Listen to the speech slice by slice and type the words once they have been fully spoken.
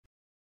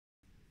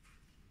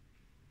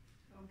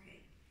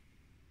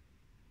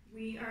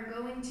We are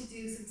going to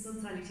do some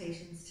sun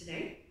salutations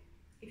today.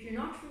 If you're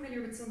not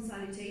familiar with sun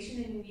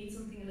salutation and you need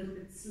something a little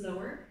bit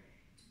slower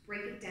to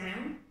break it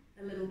down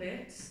a little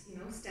bit,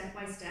 step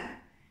by step,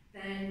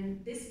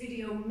 then this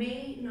video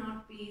may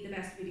not be the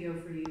best video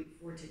for you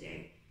for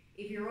today.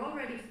 If you're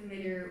already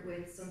familiar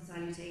with sun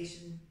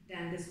salutation,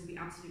 then this will be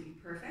absolutely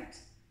perfect.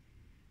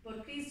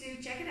 But please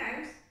do check it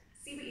out,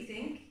 see what you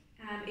think.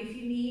 If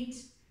you need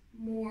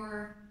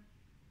more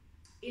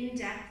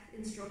in-depth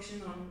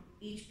instruction on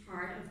each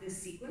part of this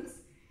sequence,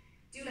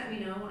 do let me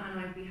know and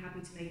I'd be happy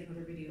to make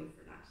another video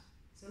for that.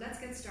 So let's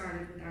get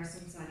started with our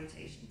sun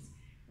salutations.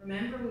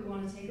 Remember, we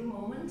want to take a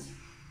moment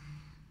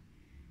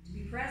to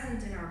be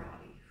present in our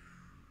body,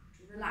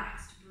 to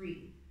relax, to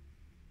breathe.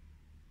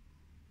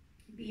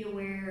 Be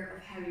aware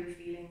of how you're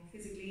feeling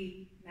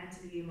physically,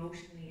 mentally,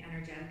 emotionally,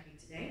 energetically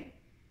today.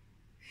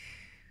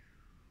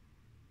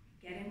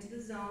 Get into the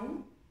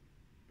zone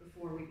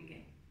before we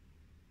begin.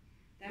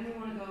 Then we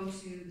want to go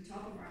to the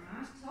top of our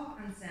mat, top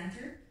and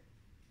center,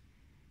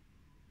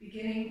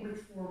 beginning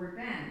with forward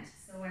bend.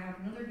 So I have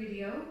another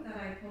video that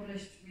I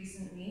published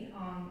recently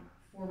on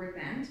forward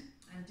bend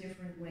and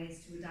different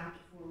ways to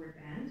adapt a forward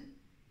bend.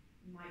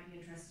 You might be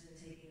interested in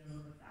taking a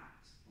look at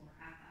that, or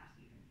at that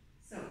even.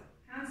 So,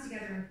 hands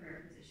together in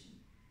prayer position.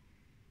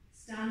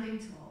 Standing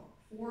tall,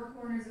 four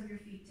corners of your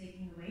feet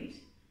taking the weight.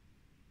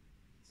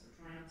 So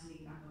try not to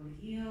lean back on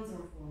the heels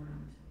or forward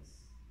on the toes.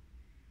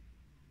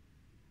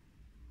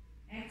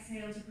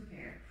 Exhale to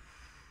prepare.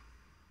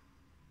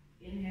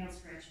 Inhale,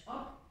 stretch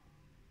up.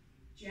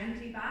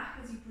 Gently back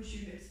as you push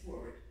your hips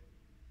forward.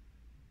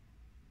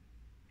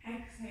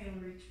 Exhale,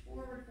 reach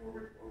forward,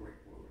 forward, forward,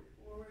 forward,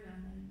 forward,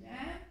 and then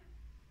down.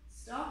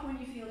 Stop when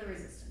you feel the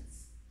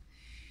resistance.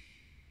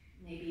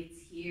 Maybe it's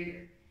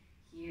here,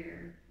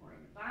 here, or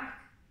in the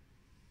back.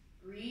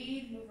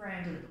 Breathe, move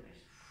around a little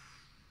bit.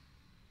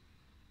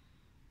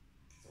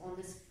 So on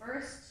this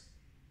first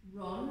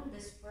run,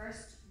 this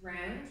first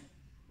round,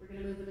 we're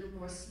going to move a little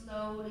more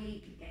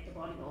slowly to get the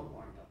body all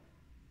warmed up.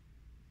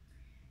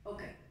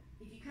 Okay,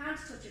 if you can't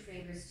touch your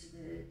fingers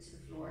to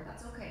the floor,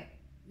 that's okay.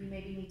 You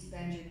maybe need to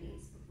bend your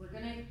knees, but we're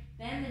going to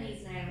bend the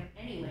knees now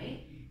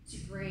anyway to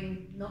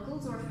bring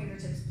knuckles or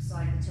fingertips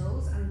beside the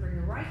toes and bring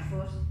the right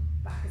foot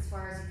back as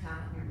far as you can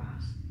on your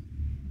mat.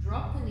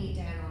 Drop the knee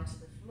down onto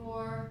the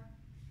floor,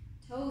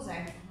 toes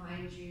out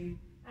behind you,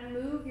 and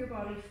move your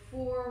body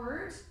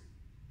forward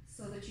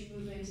so that you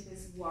move into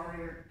this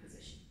warrior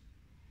position.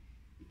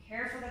 Be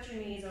careful that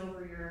your knee is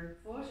over your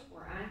foot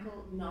or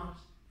ankle, not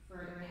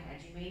further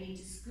ahead. You may need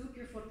to scoop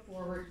your foot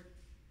forward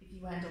if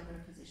you end up in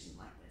a position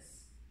like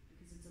this,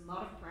 because it's a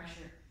lot of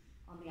pressure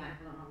on the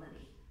ankle and on the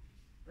knee.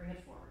 Bring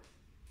it forward.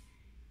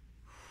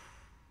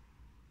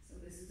 So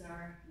this is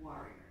our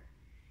warrior.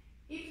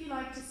 If you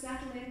like to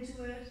settle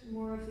into it,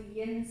 more of the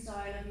yin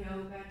style of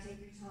yoga, take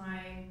your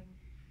time,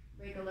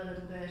 wriggle a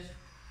little bit,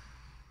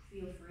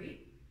 feel free.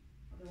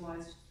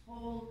 Otherwise, just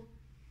hold,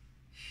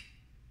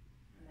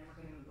 and then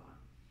we're going to move on.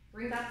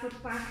 Bring that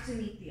foot back to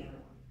meet the other one.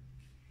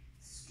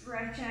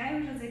 Stretch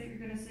out as if you're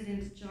going to sit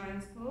into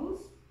child's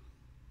pose,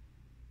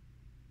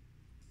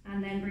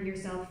 and then bring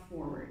yourself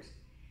forward.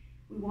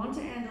 We want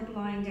to end up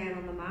lying down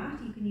on the mat.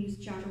 You can use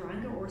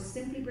chaturanga or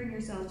simply bring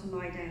yourself to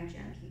lie down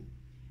gently.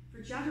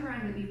 For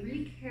chaturanga, be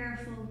really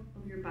careful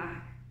of your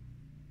back.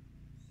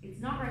 It's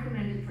not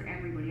recommended for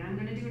everybody. I'm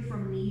going to do it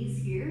from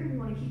knees here. We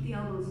want to keep the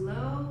elbows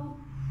low,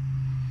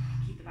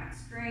 keep the back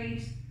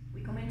straight.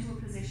 We come into a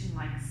position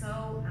like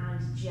so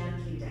and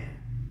gently down.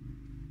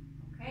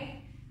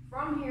 Okay?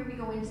 From here we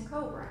go into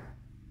cobra.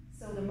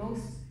 So the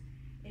most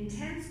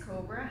intense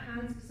cobra,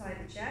 hands beside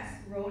the chest,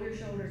 roll your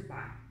shoulders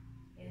back.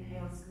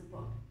 Inhale, scoop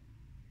up.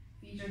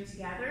 Feet are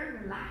together,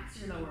 relax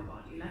your lower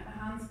body. Let the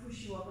hands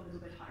push you up a little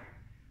bit higher.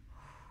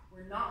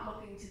 We're not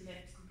looking to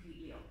lift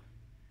completely up.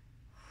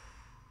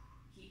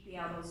 Keep the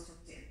elbows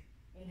tucked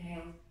in.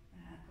 Inhale,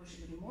 push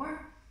a little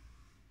more.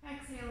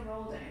 Exhale,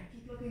 roll down.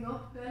 Keep looking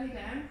up, belly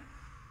down.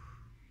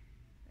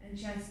 And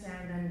chest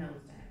down, then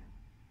nose down.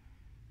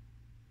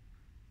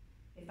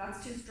 If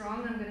that's too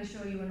strong, I'm going to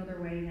show you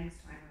another way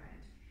next time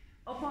around.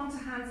 Up onto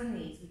hands and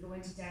knees, we go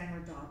into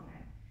downward dog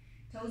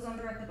now. Toes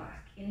under at the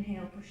back.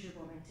 Inhale, push your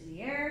bum into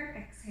the air.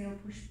 Exhale,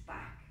 push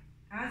back.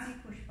 As you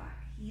push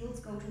back, heels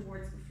go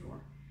towards the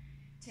floor.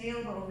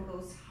 Tailbone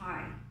goes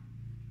high.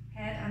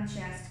 Head and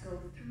chest go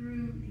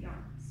through the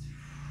arms.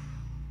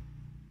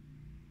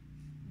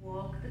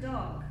 Walk the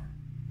dog.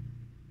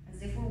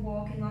 As if we're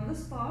walking on the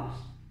spot.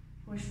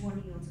 Push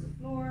one heel to the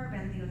floor,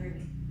 bend the other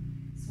knee.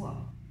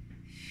 Swap.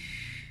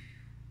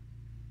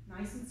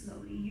 Nice and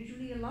slowly,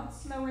 usually a lot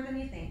slower than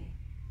you think.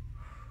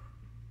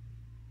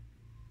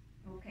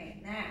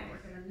 Okay, now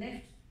we're going to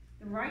lift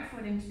the right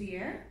foot into the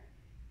air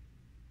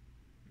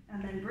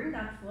and then bring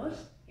that foot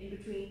in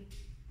between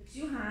the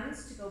two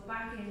hands to go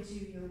back into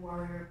your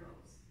warrior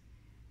pose.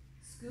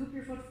 Scoop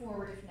your foot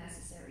forward if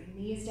necessary.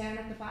 Knees down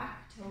at the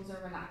back, toes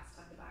are relaxed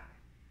at the back.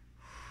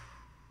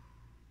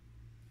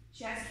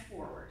 Chest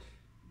forward.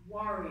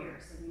 Warrior,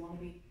 so we want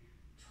to be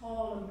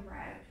tall and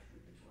proud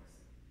with the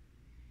torso.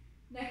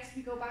 Next next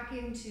we go back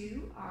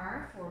into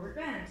our forward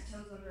bend,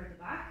 toes under at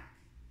the back.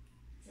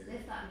 So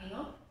lift that knee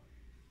up,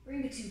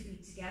 bring the 2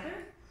 feet together.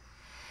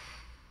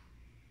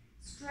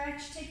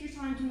 Stretch, take your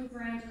time to move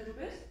around a little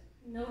bit.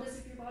 Notice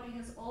if your body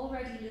has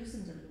already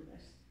loosened a little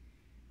bit.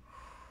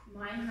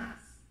 Mine has.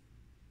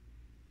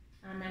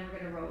 And then we're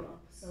going to roll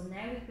up. So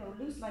now we go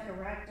loose like a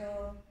rag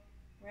doll,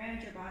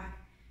 round your back,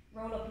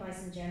 roll up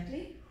nice and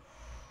gently.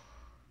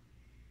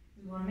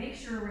 We want to make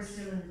sure we're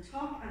still in the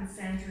top and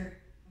center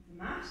of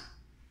the mat.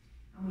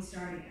 And we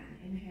start again.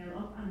 Inhale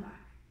up and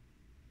back.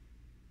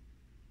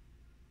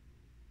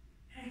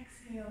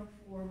 Exhale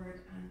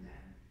forward and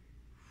down.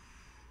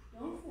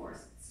 Don't force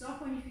it.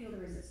 Stop when you feel the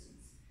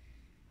resistance.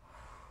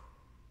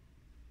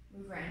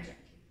 Move around gently.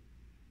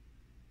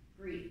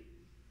 Breathe.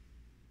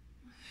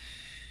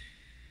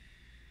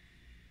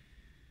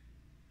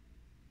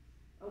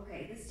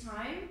 Okay, this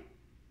time,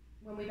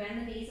 when we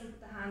bend the knees and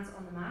put the hands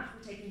on the mat,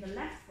 we're taking the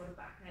left foot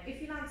back. Now,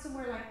 if you land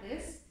somewhere like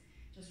this,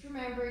 just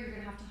remember you're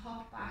going to have to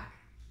hop back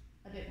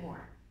a bit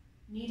more.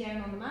 Knee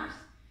down on the mat,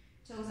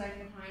 toes out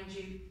behind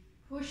you,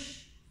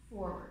 push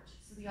forward.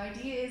 So the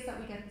idea is that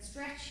we get the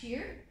stretch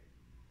here,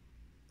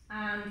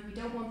 and we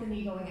don't want the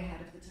knee going ahead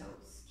of the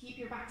toes. Keep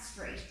your back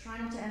straight. Try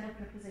not to end up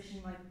in a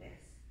position like this.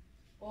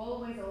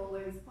 Always,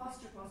 always,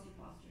 posture, posture,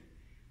 posture.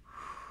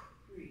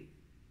 Breathe.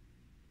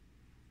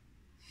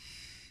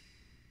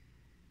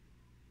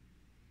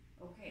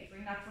 Okay,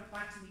 bring that foot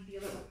back to meet the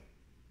other one.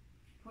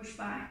 Push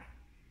back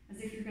as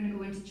if you're going to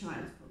go into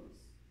child's pose.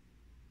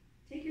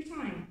 Take your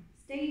time.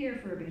 Stay here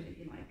for a bit if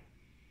you like.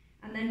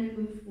 And then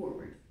we move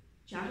forward.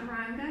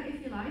 Chaturanga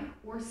if you like,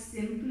 or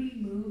simply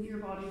move your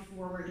body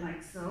forward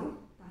like so.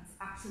 That's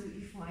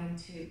absolutely fine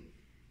too.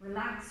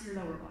 Relax your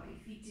lower body,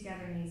 feet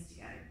together, knees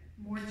together.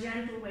 More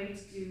gentle way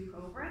to do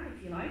cobra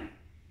if you like.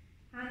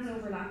 Hands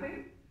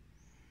overlapping,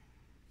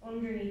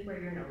 underneath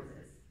where your nose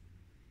is.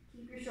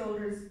 Keep your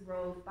shoulders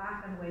rolled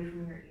back and away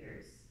from your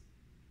ears.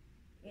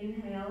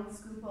 Inhale,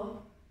 scoop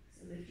up.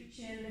 So lift your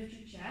chin, lift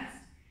your chest.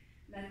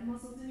 Let the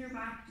muscles in your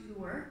back do the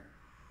work.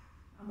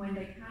 And when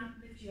they can't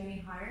lift you any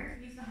higher,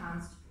 use the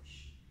hands to push.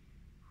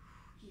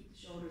 Keep the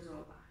shoulders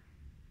rolled back.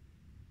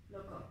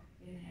 Look up,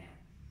 inhale.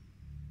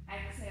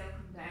 Exhale,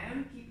 come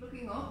down, keep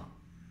looking up.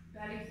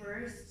 Belly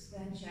first,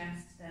 then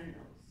chest, then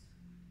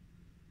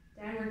nose.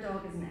 Downward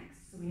dog is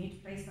next. So we need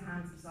to place the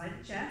hands beside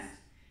the chest.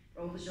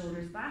 Roll the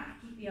shoulders back,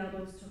 keep the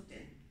elbows tucked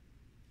in.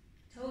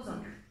 Toes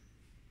under.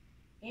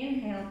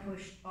 Inhale,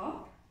 push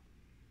up.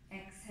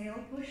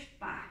 Exhale, push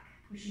back.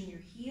 Pushing your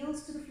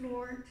heels to the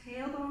floor,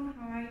 tailbone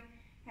high,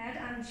 head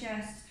and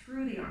chest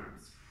through the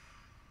arms.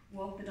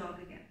 Walk the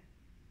dog again.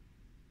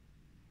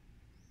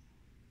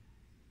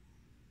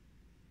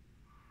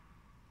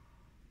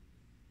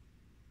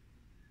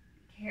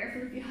 Be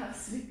careful if you have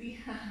sleepy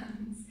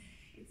hands.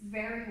 It's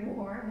very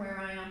warm where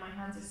I am. My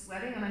hands are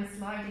sweating and I'm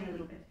sliding a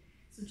little bit.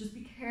 So just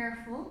be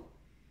careful.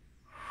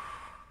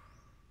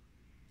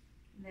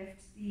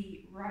 Lift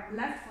the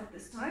left foot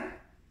this time.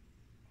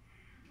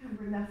 And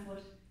bring that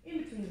foot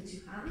in between the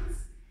 2 hands.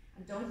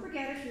 And don't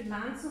forget, if you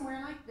land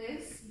somewhere like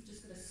this, you've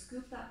just got to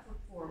scoop that foot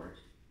forward.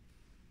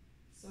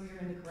 So you're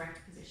in the correct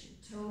position.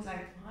 Toes out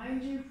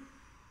behind you.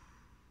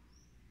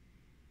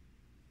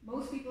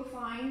 Most people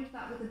find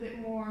that with a bit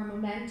more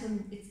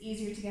momentum, it's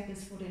easier to get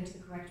this foot into the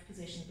correct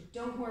position. But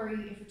don't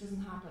worry if it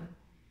doesn't happen.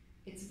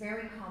 It's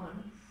very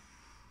common.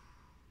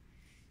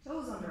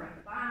 Toes under at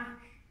the back.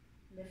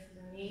 Lift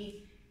the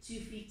knee, 2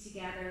 feet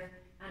together,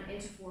 and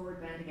into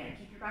forward bend again.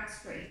 Keep your back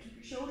straight. Keep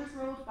your shoulders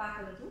rolled back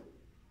a little.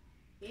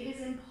 It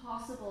is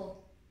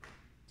impossible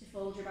to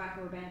fold your back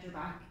or bend your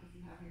back if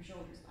you have your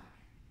shoulders back.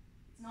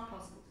 It's not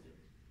possible to do it.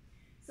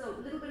 So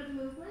a little bit of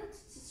movement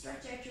to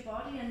stretch out your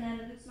body, and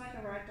then it looks like a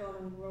ragdoll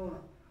and roll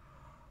up.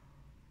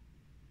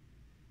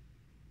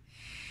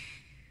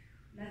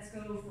 Let's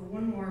go for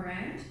one more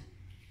round.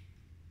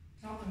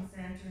 Top and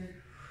center.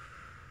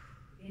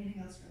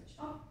 Inhale, stretch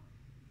up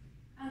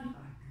and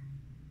back.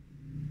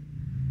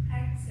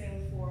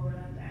 Exhale, forward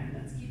and down.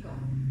 Let's keep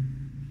going.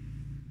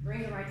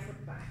 Bring the right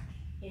foot back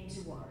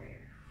into warrior.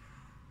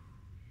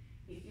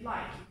 If you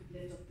like, you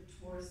could lift up the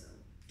torso.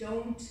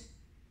 Don't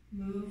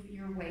move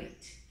your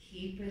weight.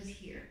 Keep it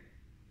here.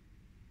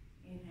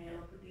 Inhale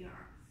up with the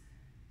arms.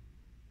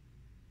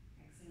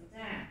 Exhale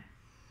down.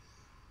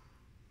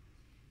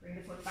 Bring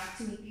the foot back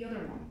to meet the other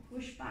one.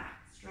 Push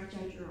back. Stretch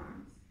out your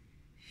arms.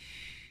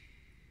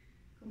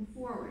 Come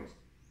forward.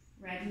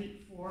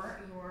 Ready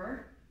for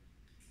your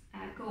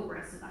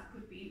cobra. So that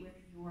could be with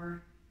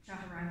your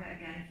chaturanga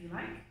again if you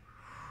like.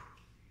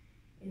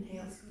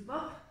 Inhale, scoop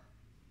up.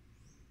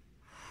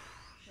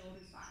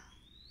 Shoulders back.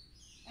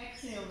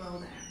 Exhale, roll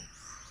down.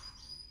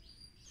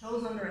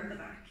 Toes under at the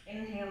back.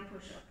 Inhale,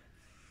 push up.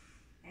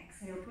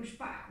 Exhale, push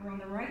back. We're on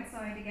the right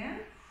side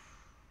again.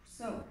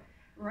 So,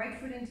 right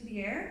foot into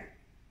the air.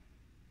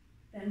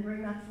 Then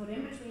bring that foot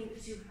in between the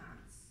 2 hands.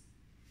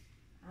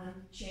 And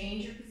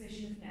change your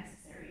position if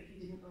necessary if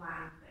you didn't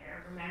land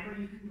there. Remember,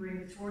 you can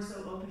bring the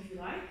torso up if you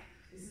like.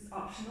 This is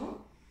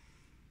optional.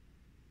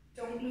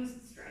 Don't lose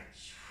the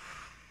stretch.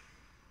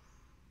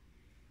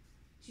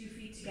 2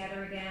 feet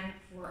together again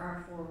for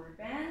our forward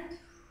bend.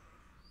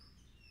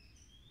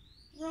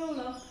 Roll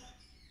up,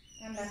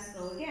 and let's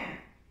go again.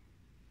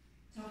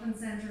 Top and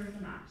center of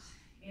the mat.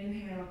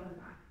 Inhale up and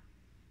back.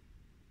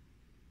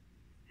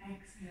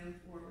 Exhale,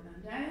 forward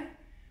and down.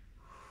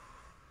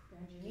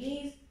 Bend your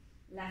knees,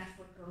 left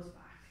foot goes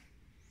back.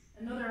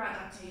 Another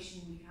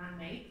adaptation we can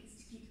make is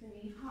to keep the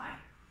knee high.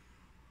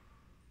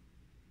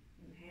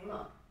 Inhale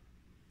up.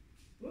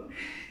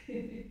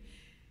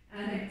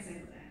 And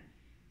exhale down.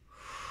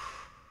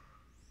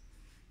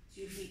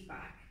 2 feet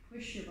back.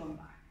 Push your bum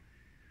back.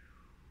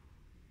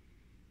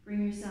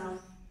 Bring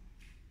yourself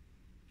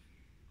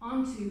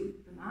onto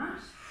the mat.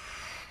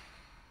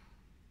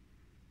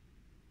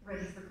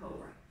 Ready for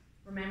cobra.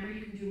 Remember,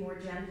 you can do more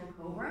gentle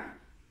cobra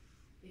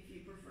if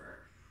you prefer.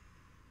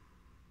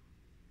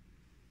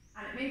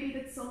 And it may be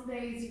that some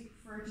days you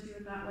prefer to do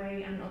it that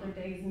way and other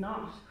days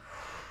not.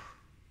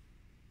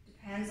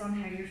 Depends on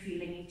how you're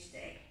feeling each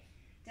day.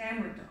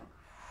 Downward dog.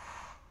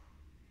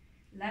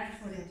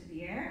 Left foot into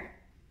the air.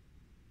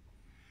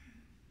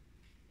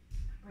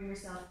 Bring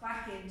yourself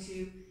back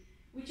into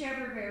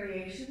whichever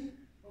variation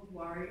of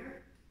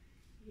warrior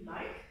you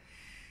like.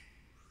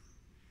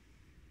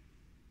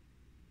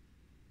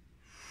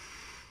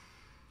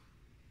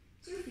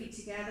 Two feet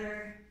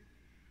together.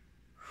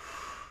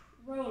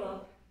 Roll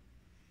up.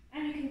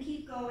 And you can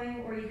keep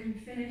going, or you can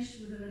finish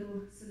with a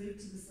little salute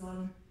to the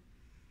sun.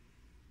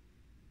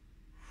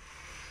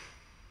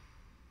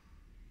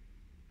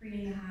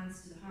 Bringing the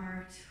hands to the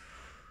heart,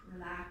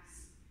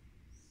 relax,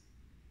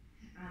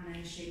 and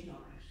then shake it all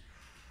out.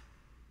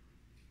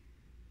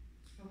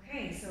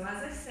 Okay, so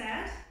as I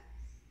said,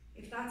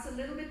 if that's a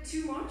little bit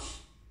too much,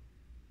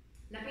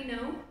 let me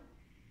know,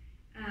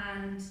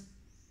 and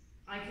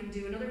I can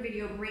do another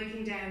video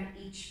breaking down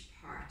each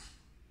part,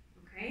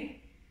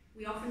 okay?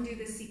 We often do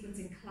this sequence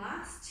in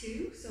class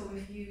too, so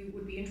if you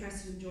would be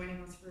interested in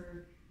joining us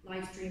for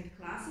live streamed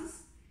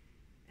classes,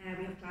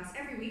 we have class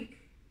every week,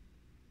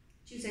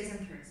 Tuesdays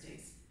and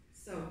Thursdays.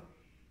 So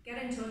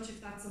get in touch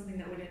if that's something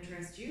that would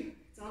interest you.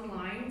 It's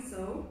online,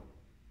 so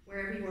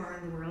wherever you are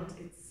in the world,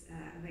 it's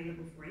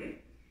available for you.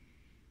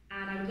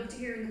 And I would love to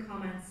hear in the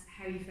comments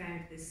how you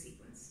found this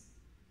sequence.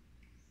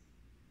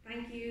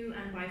 Thank you,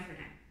 and bye for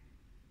now.